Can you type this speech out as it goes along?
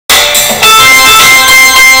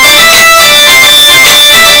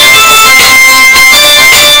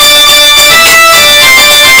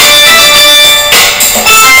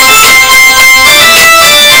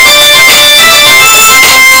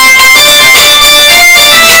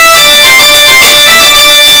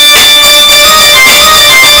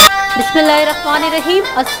बिस्मिल्लाहिर्रहमानिर्रहीम।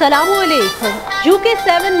 अस्सलामुअलैकुम। UK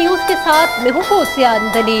 7 news के साथ मैं हूँ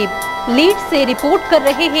फ़ोसियान दलीब। लीड्स से रिपोर्ट कर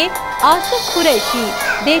रहे हैं आसिफ कुरैशी।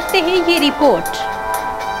 देखते हैं ये रिपोर्ट।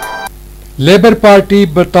 लेबर पार्टी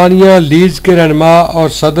बरतानिया लीड्स के रहनुमा और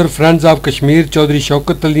सदर फ्रेंड्स ऑफ कश्मीर चौधरी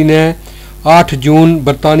शौकत अली ने 8 जून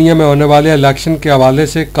बरतानिया में होने वाले इलेक्शन के हवाले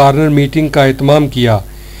से कॉर्नर मीटिंग का एहतमाम किया,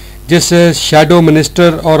 जिससे शैडो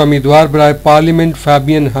मिनिस्टर और उम्मीदवार बराए पार्लियामेंट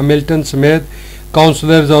फैबियन हैमिल्टन समेत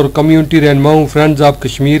काउंसलर्स और कम्यूनिटी रहनुमाओं फ्रेंड्स ऑफ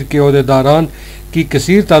कश्मीर के अहदेदारान की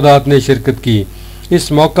कसीर तादाद ने शिरकत की।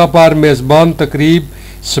 इस मौका पर मेज़बान तकरीब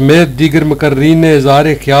समेत दीगर मुकर्रीन ने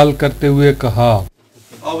इज़हार ख्याल करते हुए कहा,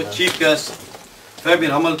 Our chief guest,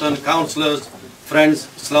 Fabian Hamilton, councillors, friends,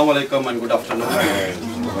 Assalamu alaikum and good afternoon.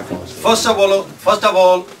 First of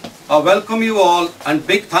all, I welcome you all and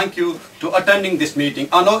big thank you to attending this meeting.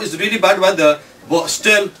 I know it's really bad weather, but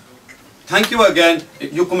still, thank you again.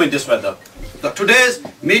 You come in this weather. Today's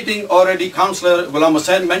meeting already Councillor Ghulam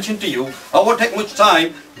Hussain mentioned to you. I won't take much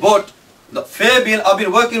time, but Fabian, I've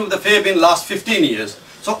been working with the Fabian last 15 years.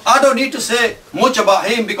 So I don't need to say much about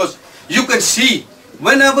him because you can see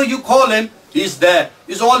whenever you call him, he's there.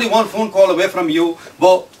 He's only one phone call away from you.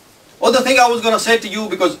 But other thing I was going to say to you,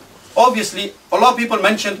 because obviously a lot of people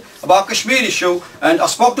mentioned about Kashmir issue, and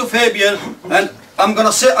I spoke to Fabian, and I'm going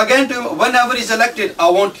to say again to him, whenever he's elected, I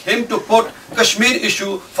want him to put Kashmir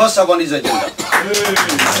issue first on his agenda.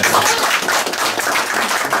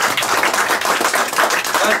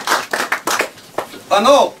 I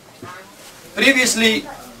know previously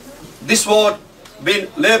this was been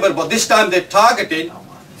Labour, but this time they targeted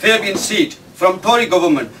Fabian's seat from Tory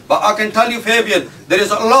government. But I can tell you, Fabian, there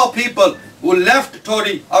is a lot of people who left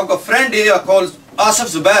Tory. I've got a friend here called Asif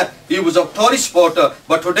Zubair. He was a Tory supporter,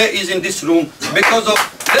 but today he's in this room because of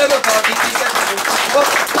Labour Party. He said,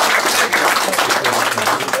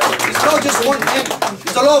 it's not just one him.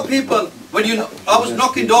 There's a lot of people. When I was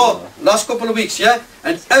knocking door last couple of weeks, yeah,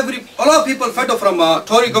 and a lot of people fed up from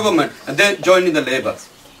Tory government, and they're joining the Labour.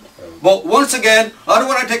 But once again, I don't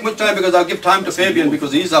want to take much time because I'll give time to Fabian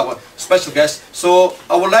because he's our special guest. So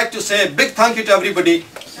I would like to say a big thank you to everybody.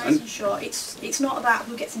 Nice and short. It's not about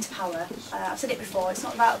who gets into power. I've said it before. It's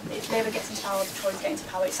not about if Labour gets into power or the Tories get into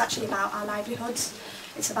power. It's actually about our livelihoods.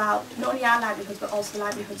 It's about not only our livelihoods but also the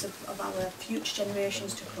livelihoods of our future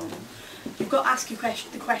generations to come. You've got to ask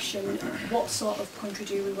the question, what sort of country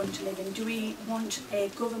do we want to live in? Do we want a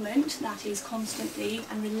government that is constantly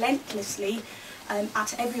and relentlessly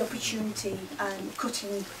at every opportunity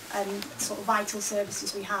cutting sort of vital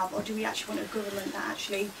services we have, or do we actually want a government that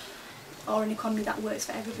actually, or an economy that works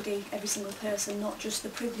for everybody, every single person, not just the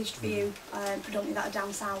privileged few, predominantly that are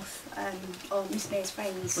down south, or Miss May's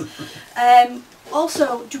friends.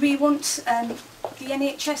 Also, do we want the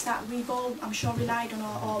NHS that we've all, I'm sure, relied on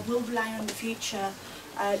or will rely on in the future?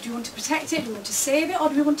 Do we want to protect it, do we want to save it, or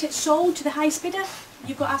do we want it sold to the highest bidder?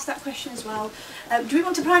 You've got to ask that question as well. Do we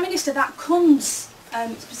want a Prime Minister that comes,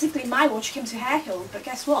 specifically in my ward, she came to Harehill, but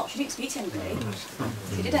guess what? She didn't speak to anybody.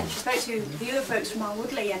 She didn't. She spoke to the other folks from our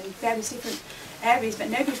Woodley and various different areas, but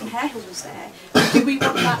nobody from Harehill was there. Do we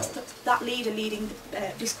want that leader leading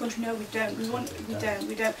this country? No, we don't.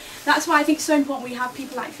 We don't. That's why I think it's so important we have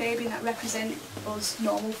people like Fabian that represent us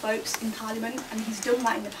normal folks in Parliament, and he's done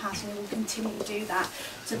that in the past and he will continue to do that.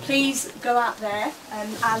 So please go out there,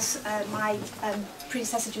 as my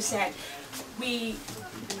predecessor just said,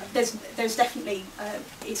 there's definitely,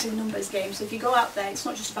 it's a numbers game, so if you go out there, it's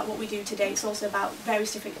not just about what we do today, it's also about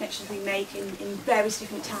various different connections we make in various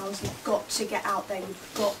different towns. We've got to get out there,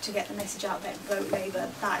 we've got to get the message out there, vote Labour,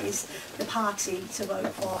 that is the party to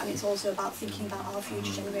vote for, and it's also about thinking about our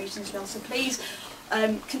future generations as well. So please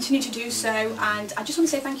continue to do so, and I just want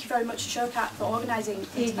to say thank you very much to Showcat for organising.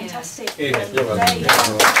 It's fantastic.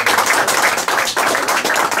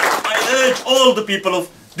 I urge all the people of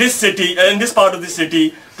this city, in this part of the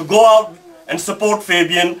city, to go out and support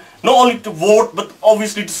Fabian, not only to vote but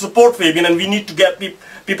obviously to support Fabian, and we need to get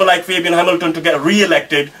people like Fabian Hamilton to get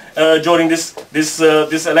re-elected during this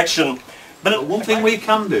election. But one thing we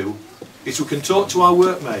can do is we can talk to our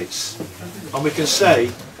workmates and we can say,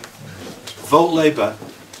 vote Labour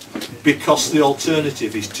because the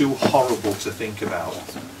alternative is too horrible to think about.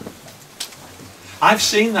 I've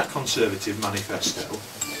seen that Conservative manifesto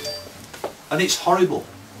and it's horrible.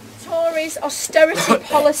 Tories' austerity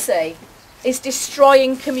policy is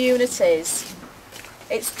destroying communities.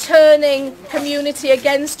 It's turning community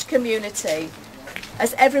against community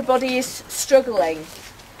as everybody is struggling.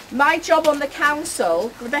 My job on the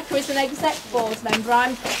council, Rebecca is an exec board member,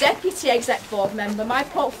 I'm deputy exec board member, my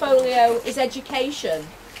portfolio is education.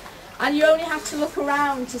 And you only have to look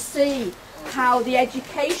around to see how the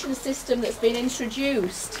education system that's been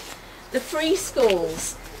introduced the free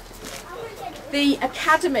schools, the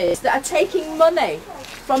academies that are taking money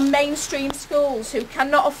from mainstream schools who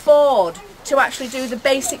cannot afford to actually do the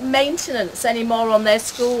basic maintenance anymore on their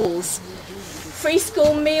schools. Free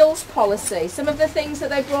school meals policy, some of the things that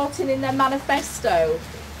they brought in their manifesto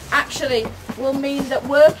actually will mean that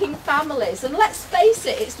working families, and let's face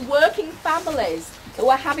it, it's working families who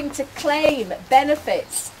are having to claim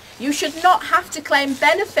benefits. You should not have to claim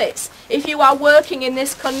benefits if you are working in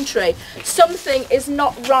this country. Something is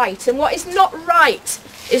not right, and what is not right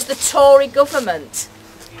is the Tory government.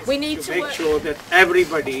 We need to make sure that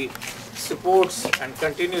everybody supports and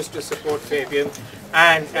continues to support Fabian,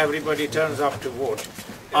 and everybody turns up to vote.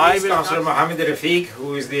 I will Councillor Mohammed Rafiq,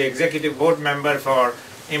 who is the Executive Board Member for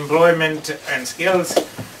Employment and Skills.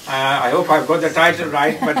 I hope I've got the title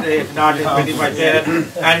right, but if not, it's pretty much there.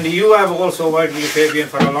 And you have also worked with Fabian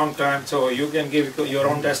for a long time, so you can give your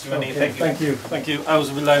own testimony. Thank you. Thank you. I was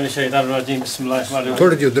First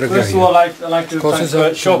of all, I'd like to thank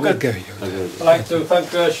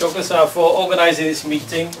Shaukat Sir for organising this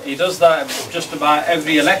meeting. He does that just about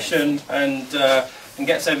every election, and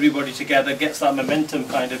gets everybody together, gets that momentum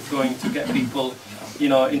kind of going to get people, you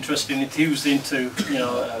know, interested and enthused into,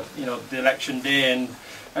 the election day. And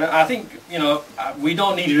I think, we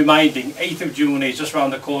don't need reminding, 8th of June is just around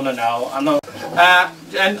the corner now. I know.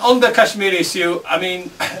 And on the Kashmir issue, I mean,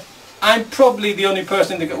 I'm probably the only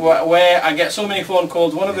person where I get so many phone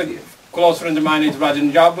calls. One of the close friends of mine is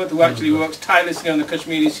Rajan Jawad, who actually works tirelessly on the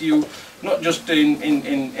Kashmir issue, not just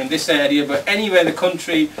in this area, but anywhere in the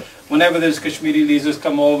country. Whenever there's Kashmiri leaders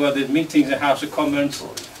come over, there's meetings in House of Commons,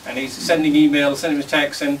 and he's sending emails, sending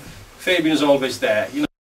texts, and Fabian's always there.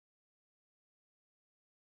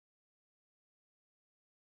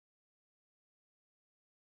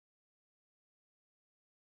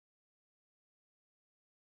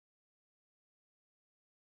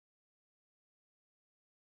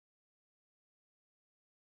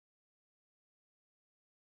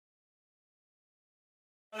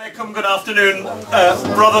 Good afternoon,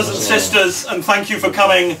 brothers and sisters, and thank you for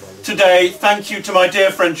coming today. Thank you to my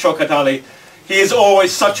dear friend Shaukat Ali. He is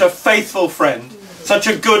always such a faithful friend, such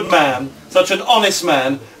a good man, such an honest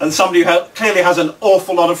man, and somebody who clearly has an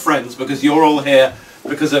awful lot of friends, because you're all here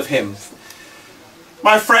because of him.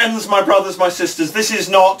 My friends, my brothers, my sisters, this is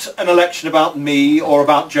not an election about me or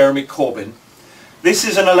about Jeremy Corbyn. This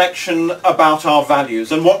is an election about our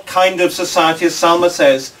values and what kind of society, as Salma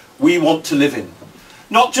says, we want to live in.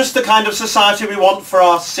 Not just the kind of society we want for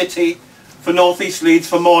our city, for North East Leeds,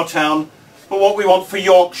 for Moortown, but what we want for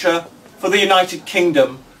Yorkshire, for the United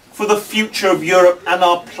Kingdom, for the future of Europe and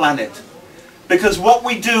our planet. Because what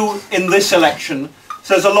we do in this election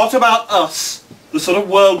says a lot about us, the sort of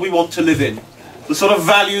world we want to live in, the sort of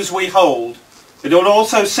values we hold. It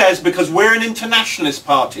also says, because we're an internationalist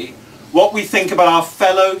party, what we think about our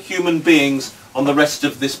fellow human beings on the rest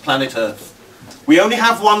of this planet Earth. We only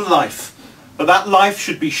have one life. But that life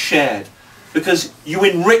should be shared, because you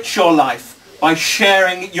enrich your life by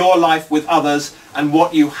sharing your life with others, and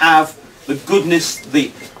what you have, the goodness,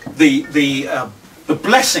 the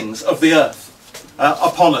blessings of the earth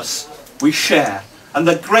upon us, we share. And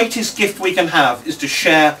the greatest gift we can have is to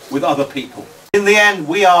share with other people. In the end,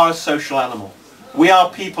 we are a social animal. We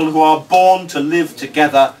are people who are born to live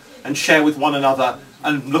together and share with one another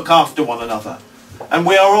and look after one another. And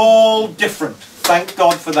we are all different. Thank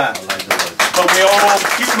God for that. But we are all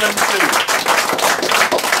human too.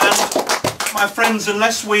 And my friends,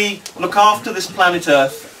 unless we look after this planet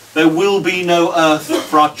Earth, there will be no Earth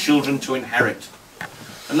for our children to inherit.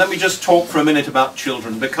 And let me just talk for a minute about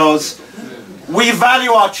children, because we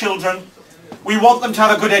value our children. We want them to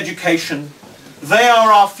have a good education. They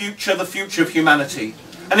are our future, the future of humanity.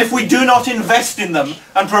 And if we do not invest in them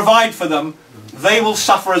and provide for them, they will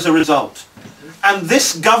suffer as a result. And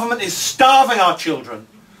this government is starving our children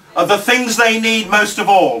of the things they need most of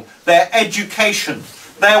all: their education,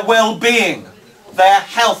 their well-being, their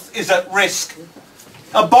health is at risk.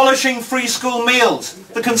 Abolishing free school meals.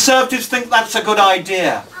 The Conservatives think that's a good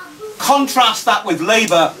idea. Contrast that with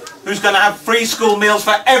Labour, who's going to have free school meals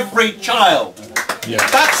for every child. Yeah.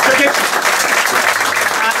 That's the difference.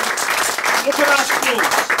 And look at our schools.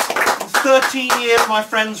 In 13 years, my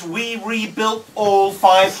friends, we rebuilt all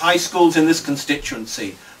 5 high schools in this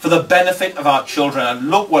constituency for the benefit of our children, and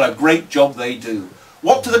look what a great job they do.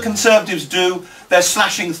 What do the Conservatives do? They're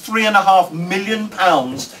slashing £3.5 million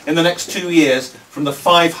in the next 2 years from the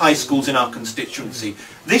 5 high schools in our constituency.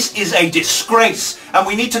 This is a disgrace, and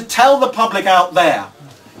we need to tell the public out there,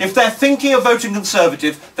 if they're thinking of voting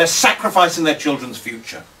Conservative, they're sacrificing their children's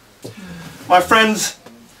future. My friends,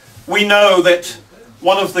 we know that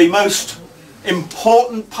one of the most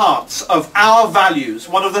important parts of our values,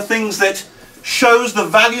 one of the things that shows the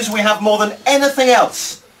values we have more than anything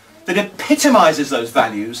else, that epitomises those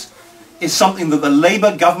values, is something that the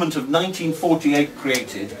Labour government of 1948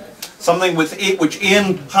 created, something which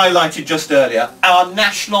Ian highlighted just earlier, our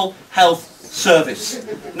National Health Service.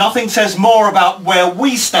 Nothing says more about where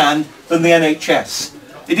we stand than the NHS.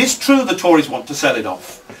 It is true the Tories want to sell it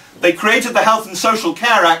off. They created the Health and Social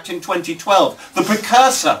Care Act in 2012, the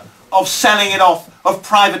precursor of selling it off, of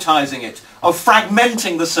privatising it, of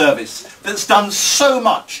fragmenting the service that's done so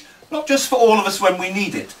much, not just for all of us when we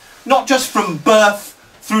need it, not just from birth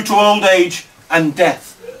through to old age and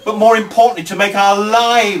death, but more importantly to make our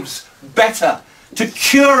lives better, to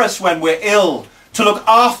cure us when we're ill, to look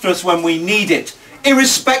after us when we need it,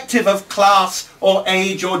 irrespective of class or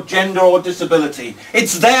age or gender or disability.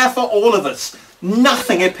 It's there for all of us.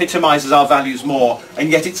 Nothing epitomises our values more, and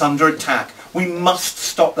yet it's under attack. We must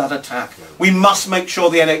stop that attack. We must make sure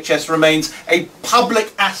the NHS remains a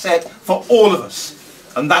public asset for all of us.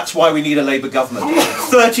 And that's why we need a Labour government.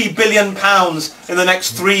 £30 billion in the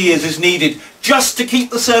next 3 years is needed just to keep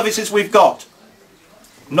the services we've got.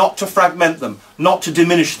 Not to fragment them, not to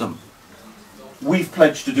diminish them. We've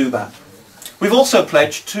pledged to do that. We've also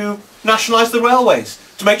pledged to nationalise the railways,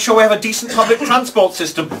 to make sure we have a decent public transport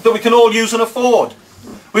system that we can all use and afford.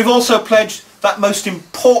 We've also pledged that most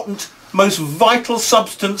important, most vital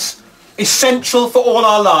substance, essential for all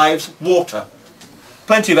our lives, water.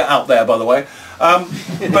 Plenty of it out there, by the way.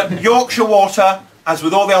 But Yorkshire Water, as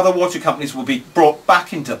with all the other water companies, will be brought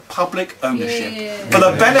back into public ownership for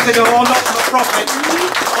the benefit of all, not for the profit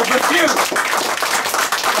of the few.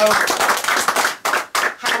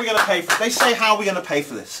 How are we going to pay for it? They say, how are we going to pay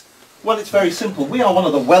for this? Well, it's very simple. We are one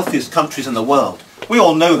of the wealthiest countries in the world. We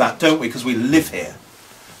all know that, don't we, because we live here.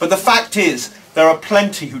 But the fact is, there are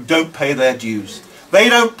plenty who don't pay their dues. They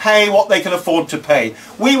don't pay what they can afford to pay.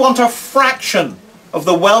 We want a fraction of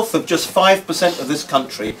the wealth of just 5% of this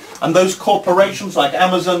country, and those corporations like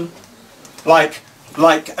Amazon, like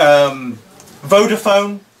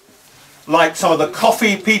Vodafone, like some of the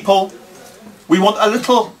coffee people, we want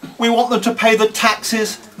them to pay the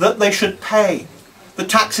taxes that they should pay, the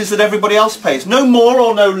taxes that everybody else pays, no more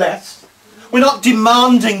or no less. We're not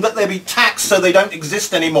demanding that they be taxed so they don't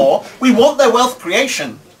exist anymore. We want their wealth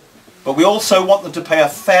creation, but we also want them to pay a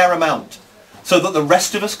fair amount, so that the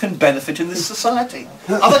rest of us can benefit in this society.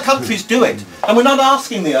 Other countries do it, and we're not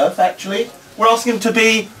asking the earth, actually. We're asking them to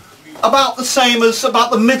be about the same as,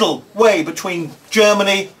 about the middle way between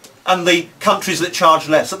Germany and the countries that charge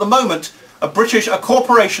less. At the moment, a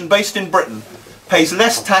corporation based in Britain pays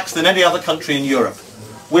less tax than any other country in Europe.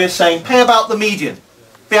 We're saying pay about the median,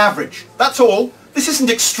 the average. That's all. This isn't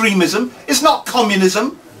extremism. It's not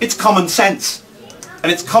communism. It's common sense.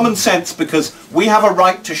 And it's common sense because we have a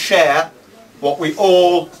right to share what we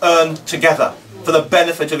all earn together for the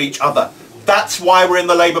benefit of each other. That's why we're in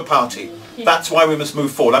the Labour Party. That's why we must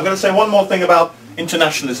move forward. I'm going to say one more thing about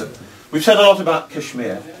internationalism. We've said a lot about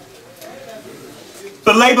Kashmir.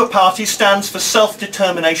 The Labour Party stands for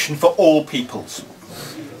self-determination for all peoples.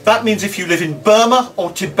 That means if you live in Burma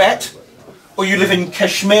or Tibet, or you live in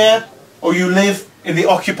Kashmir, or you live in the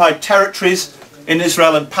occupied territories in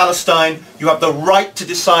Israel and Palestine, you have the right to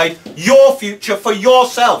decide your future for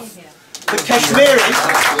yourself. The Kashmiris,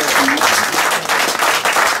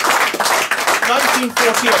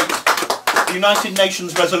 1948, the United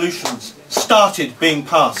Nations resolutions started being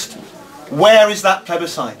passed. Where is that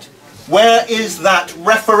plebiscite? Where is that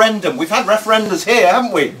referendum? We've had referendums here,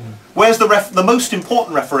 haven't we? Where's the most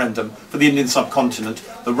important referendum for the Indian subcontinent?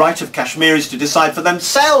 The right of Kashmiris to decide for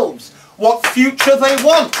themselves what future they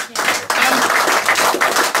want. And,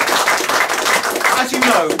 as you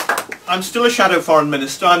know, I'm still a shadow foreign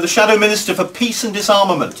minister. I'm the shadow minister for peace and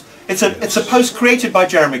disarmament. It's a post created by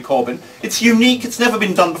Jeremy Corbyn. It's unique. It's never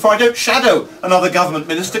been done before. I don't shadow another government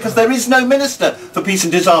minister because there is no minister for peace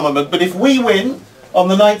and disarmament. But if we win on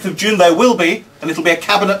the 9th of June, there will be, and it'll be a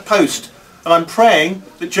cabinet post. And I'm praying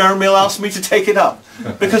that Jeremy will ask me to take it up.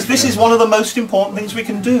 Because this is one of the most important things we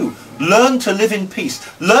can do. Learn to live in peace.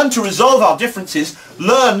 Learn to resolve our differences.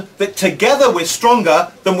 Learn that together we're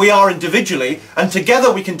stronger than we are individually. And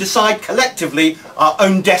together we can decide collectively our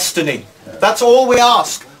own destiny. That's all we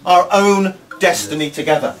ask. Our own destiny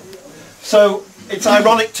together. So it's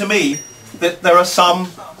ironic to me that there are some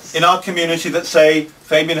in our community that say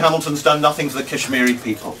Fabian Hamilton's done nothing for the Kashmiri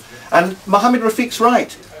people. And Mohammed Rafiq's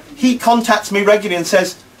right. He contacts me regularly and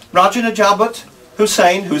says, Raja Najabat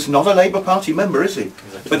Hussain, who's not a Labour Party member, is he?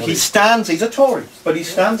 But he stands, he's a Tory, but he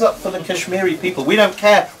stands up for the Kashmiri people. We don't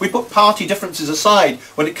care. We put party differences aside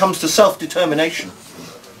when it comes to self-determination.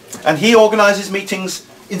 And he organises meetings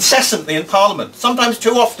incessantly in Parliament, sometimes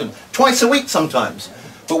too often, twice a week sometimes.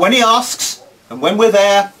 But when he asks, and when we're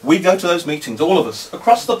there, we go to those meetings, all of us,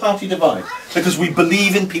 across the party divide, because we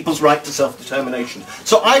believe in people's right to self-determination.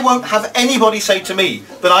 So I won't have anybody say to me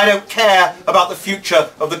that I don't care about the future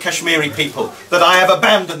of the Kashmiri people, that I have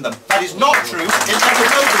abandoned them. That is not true. It never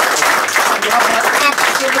will be true. You have that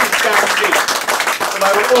absolute guarantee that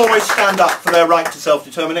I will always stand up for their right to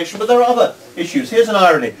self-determination. But there are other issues. Here's an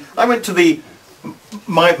irony. I went to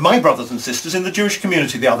my brothers and sisters in the Jewish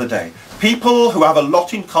community the other day. People who have a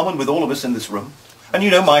lot in common with all of us in this room. And you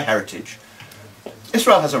know my heritage.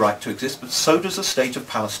 Israel has a right to exist, but so does the state of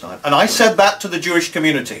Palestine. And I said that to the Jewish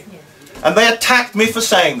community. And they attacked me for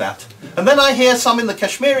saying that. And then I hear some in the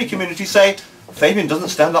Kashmiri community say, Fabian doesn't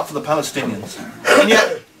stand up for the Palestinians. And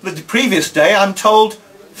yet, the previous day I'm told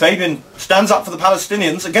Fabian stands up for the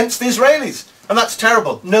Palestinians against the Israelis. And that's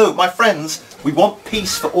terrible. No, my friends, we want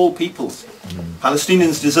peace for all peoples.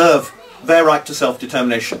 Palestinians deserve their right to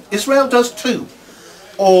self-determination. Israel does too.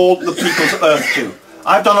 All the peoples of earth do.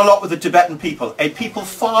 I've done a lot with the Tibetan people, a people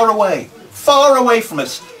far away from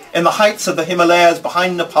us, in the heights of the Himalayas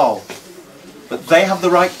behind Nepal. But they have the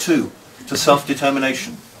right too to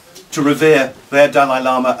self-determination, to revere their Dalai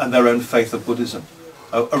Lama and their own faith of Buddhism,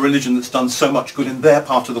 a religion that's done so much good in their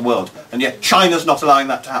part of the world, and yet China's not allowing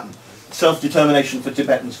that to happen. Self-determination for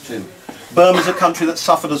Tibetans too. Burma's a country that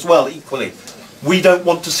suffered as well, equally. We don't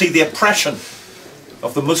want to see the oppression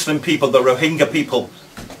of the Muslim people, the Rohingya people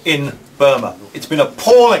in Burma. It's been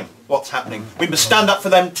appalling what's happening. We must stand up for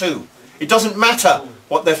them too. It doesn't matter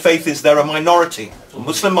what their faith is, they're a minority, a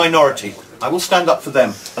Muslim minority. I will stand up for them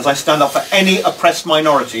as I stand up for any oppressed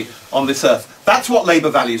minority on this earth. That's what Labour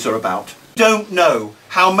values are about. Don't know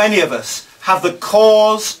how many of us have the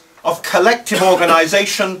cause of collective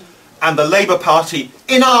organisation and the Labour Party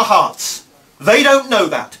in our hearts. They don't know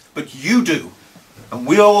that, but you do. And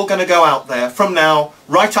we're all going to go out there from now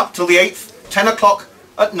right up till the 8th, 10 o'clock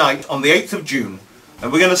at night on the 8th of June.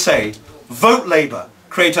 And we're going to say, vote Labour,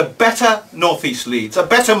 create a better North East Leeds, a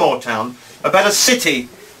better Moortown, a better city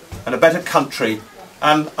and a better country,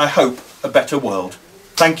 and I hope a better world.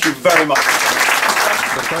 Thank you very much.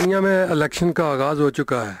 बरतानिया में election का आगाज़ हो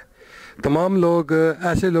चुका है। तमाम लोग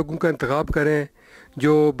ऐसे लोगों का इंतखाब करें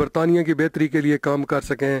जो बरतानिया की बेहतरी के लिए काम कर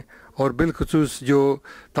सकें और बिलखुसूस जो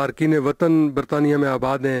तारकीन वतन बरतानिया में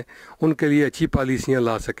आबाद हैं उनके लिए अच्छी पॉलिसियाँ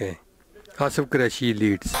ला सकें। आसिफ कुरैशी,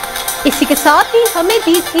 लीड्स। इसी के साथ ही हमें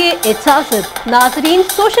दीजिए इजाज़त। नाजरीन,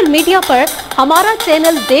 सोशल मीडिया पर हमारा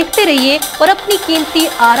चैनल देखते रहिए और अपनी कीमती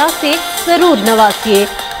आरा से ज़रूर नवाजिए।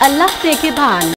 अल्लाह ने के भान।